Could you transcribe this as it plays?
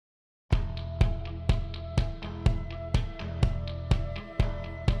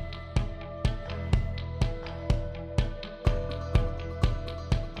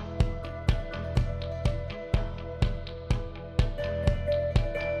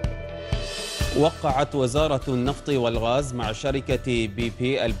وقعت وزارة النفط والغاز مع شركة بي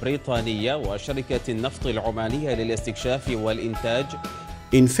بي البريطانية وشركة النفط العمانية للاستكشاف والإنتاج.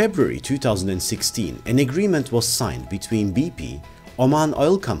 In February 2016, an agreement was signed between BP, Oman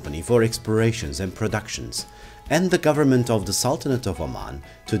Oil Company for Explorations and Productions, and the government of the Sultanate of Oman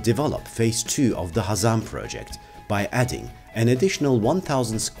to develop Phase 2 of the Khazzan project by adding an additional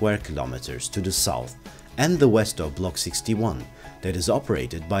 1,000 square kilometers to the south and the west of Block 61 that is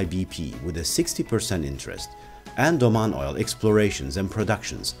operated by BP with a 60% interest, and Oman Oil Explorations and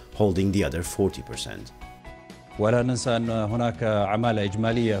Productions holding the other 40%. ولا ننسى أن هناك عمالة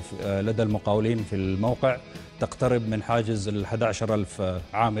إجمالية لدى المقاولين في الموقع تقترب من حاجز ال 11,000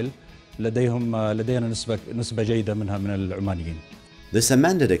 عامل. لدينا نسبة جيدة منها من العمانيين. This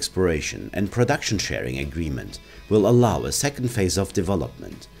amended exploration and production sharing agreement will allow a second phase of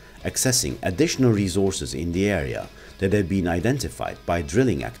development, accessing additional resources in the area that have been identified by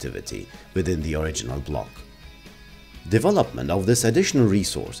drilling activity within the original block. Development of this additional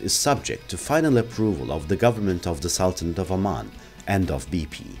resource is subject to final approval of the government of the Sultanate of Oman and of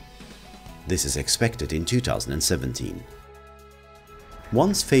BP. This is expected in 2017.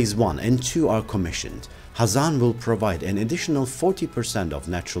 Once Phase 1 and 2 are commissioned, Khazzan will provide an additional 40% of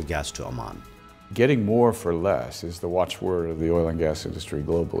natural gas to Oman. Getting more for less is the watchword of the oil and gas industry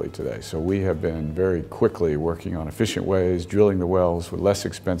globally today. So we have been very quickly working on efficient ways, drilling the wells with less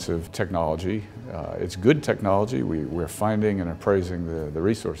expensive technology. It's good technology. We're finding and appraising the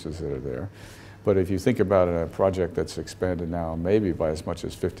resources that are there. But if you think about a project that's expanded now maybe by as much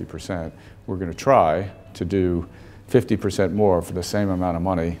as 50%, we're going to try to do 50% more for the same amount of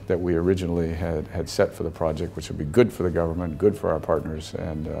money that we originally had set for the project, which would be good for the government, good for our partners,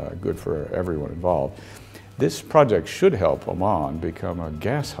 and good for everyone involved. This project should help Oman become a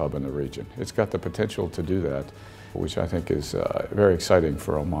gas hub in the region. It's got the potential to do that, which I think is very exciting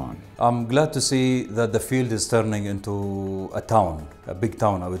for Oman. I'm glad to see that the field is turning into a town, a big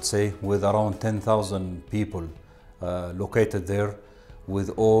town I would say, with around 10,000 people located there,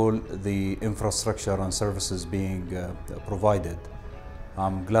 with all the infrastructure and services being provided.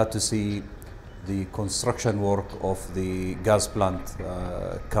 I'm glad to see the construction work of the gas plant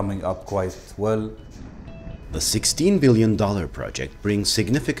coming up quite well. The $16 billion project brings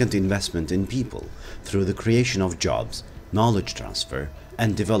significant investment in people through the creation of jobs, knowledge transfer,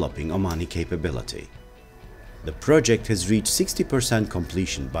 and developing Omani capability. The project has reached 60%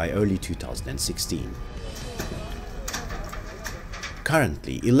 completion by early 2016.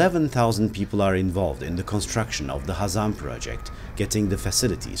 Currently, 11,000 people are involved in the construction of the Khazzan project, getting the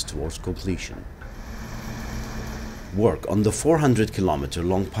facilities towards completion. Work on the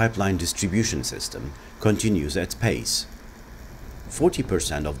 400-kilometer-long pipeline distribution system continues at pace.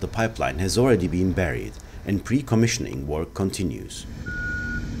 40% of the pipeline has already been buried, and pre-commissioning work continues.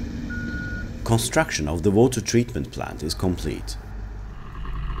 Construction of the water treatment plant is complete.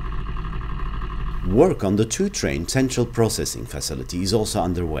 Work on the two-train central processing facility is also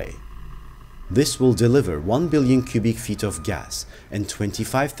underway. This will deliver 1 billion cubic feet of gas and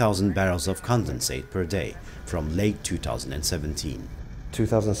 25,000 barrels of condensate per day from late 2017.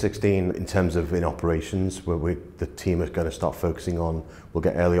 2016, in terms of in operations, where the team is going to start focusing on, we'll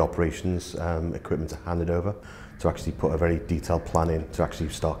get early operations equipment handed over to actually put a very detailed plan in to actually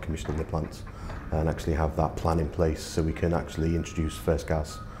start commissioning the plant and actually have that plan in place so we can actually introduce first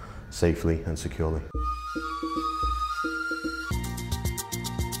gas safely and securely.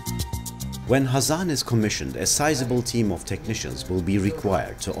 When Khazzan is commissioned, a sizable team of technicians will be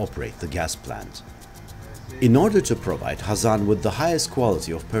required to operate the gas plant. In order to provide Khazzan with the highest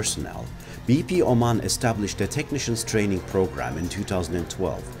quality of personnel, BP Oman established a technicians training program in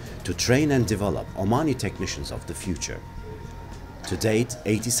 2012 to train and develop Omani technicians of the future. To date,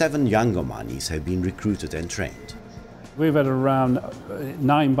 87 young Omanis have been recruited and trained. We've had around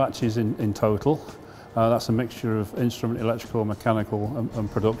 9 batches in total. That's a mixture of instrument, electrical, mechanical and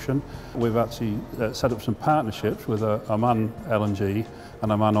production. We've actually set up some partnerships with Oman LNG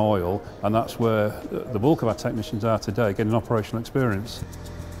and Oman Oil, and that's where the bulk of our technicians are today, getting operational experience.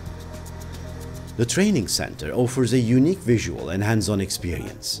 The training center offers a unique visual and hands-on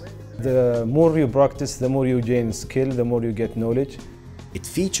experience. The more you practice, the more you gain skill, the more you get knowledge. It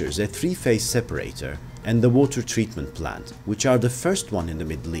features a 3-phase separator and the water treatment plant, which are the first one in the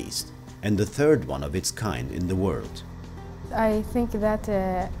Middle East and the third one of its kind in the world. I think that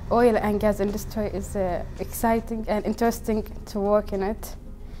oil and gas industry is exciting and interesting to work in it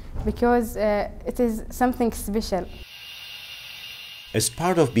because it is something special. As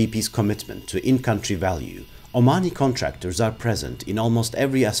part of BP's commitment to in-country value, Omani contractors are present in almost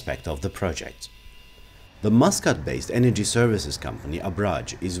every aspect of the project. The Muscat-based energy services company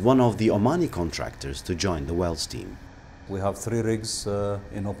Abraj is one of the Omani contractors to join the wells team. We have 3 rigs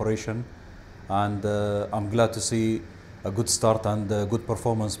in operation, and I'm glad to see a good start and a good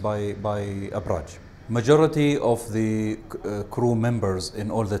performance by Abraj. Majority of the crew members in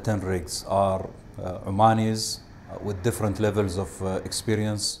all the 10 rigs are Omanis with different levels of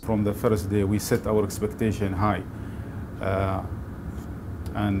experience. From the first day we set our expectation high,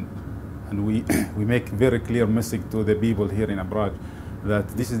 and we make very clear message to the people here in Abraj that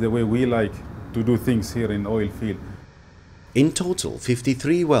this is the way we like to do things here in oil field. In total,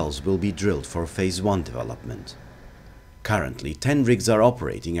 53 wells will be drilled for Phase 1 development. Currently, 10 rigs are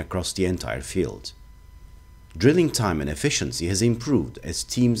operating across the entire field. Drilling time and efficiency has improved as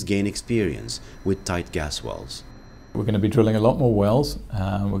teams gain experience with tight gas wells. We're going to be drilling a lot more wells,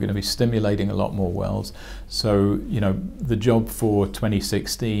 we're going to be stimulating a lot more wells. So, the job for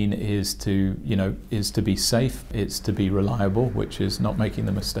 2016 is to be safe, it's to be reliable, which is not making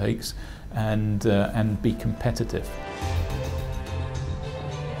the mistakes, and be competitive.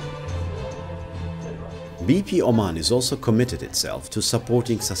 BP Oman is also committed itself to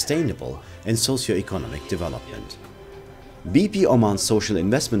supporting sustainable and socio-economic development. BP Oman's social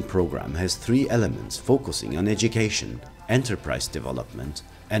investment program has 3 elements focusing on education, enterprise development,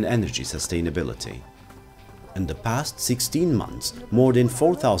 and energy sustainability. In the past 16 months, more than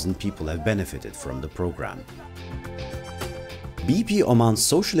 4,000 people have benefited from the program. BP Oman's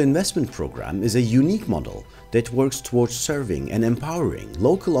social investment program is a unique model that works towards serving and empowering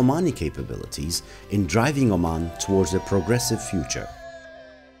local Omani capabilities in driving Oman towards a progressive future.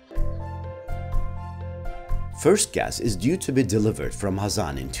 First gas is due to be delivered from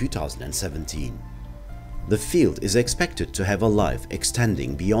Khazzan in 2017. The field is expected to have a life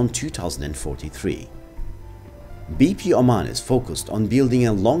extending beyond 2043. BP Oman is focused on building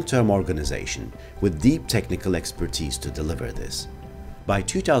a long-term organization with deep technical expertise to deliver this. By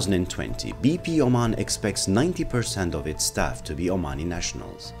 2020, BP Oman expects 90% of its staff to be Omani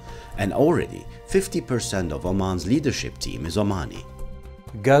nationals, and already 50% of Oman's leadership team is Omani.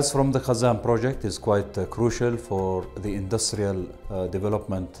 Gas from the Khazzan project is quite crucial for the industrial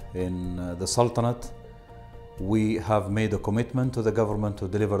development in the Sultanate. We have made a commitment to the government to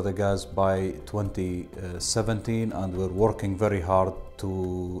deliver the gas by 2017, and we're working very hard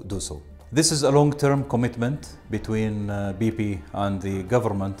to do so. This is a long-term commitment between BP and the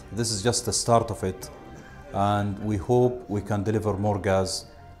government. This is just the start of it, and we hope we can deliver more gas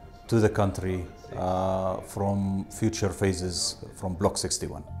to the country from future phases from Block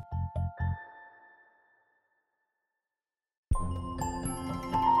 61.